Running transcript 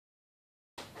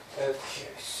Okay,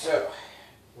 so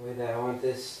the way that I want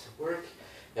this to work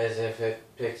is if it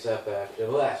picks up after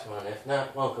the last one. If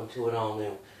not, welcome to an all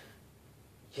new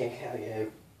Kenkage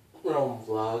Rome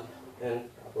vlog, and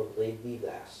probably the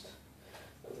last.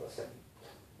 Unless I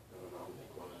don't know,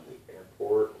 make one on the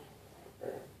airport,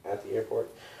 or at the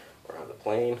airport, or on the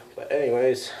plane. But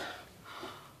anyways,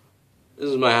 this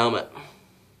is my helmet.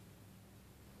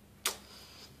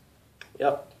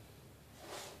 Yep.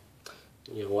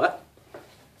 You know what?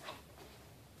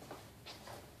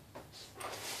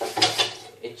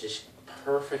 It just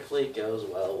perfectly goes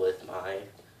well with my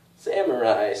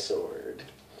samurai sword.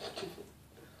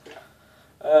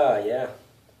 Yeah.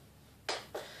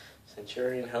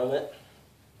 Centurion helmet,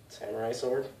 samurai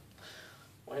sword.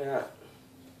 Why not?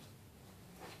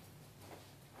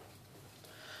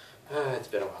 It's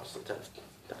been a while since I've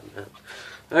done that.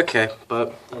 Okay,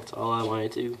 but that's all I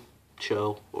wanted to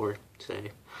show or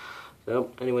say.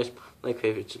 So, anyways, like,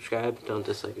 favorite, subscribe, don't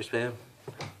dislike or spam.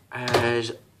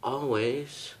 As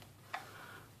always,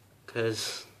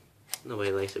 because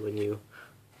nobody likes it when you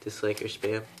dislike or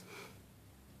spam.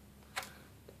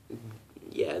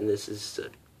 Yeah, and this is a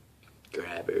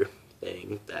grabber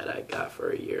thing that I got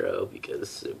for €1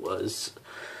 because it was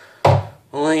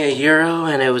only €1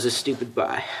 and it was a stupid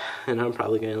buy. And I'm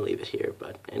probably going to leave it here,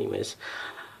 but anyways,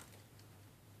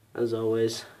 as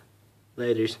always,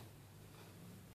 laters.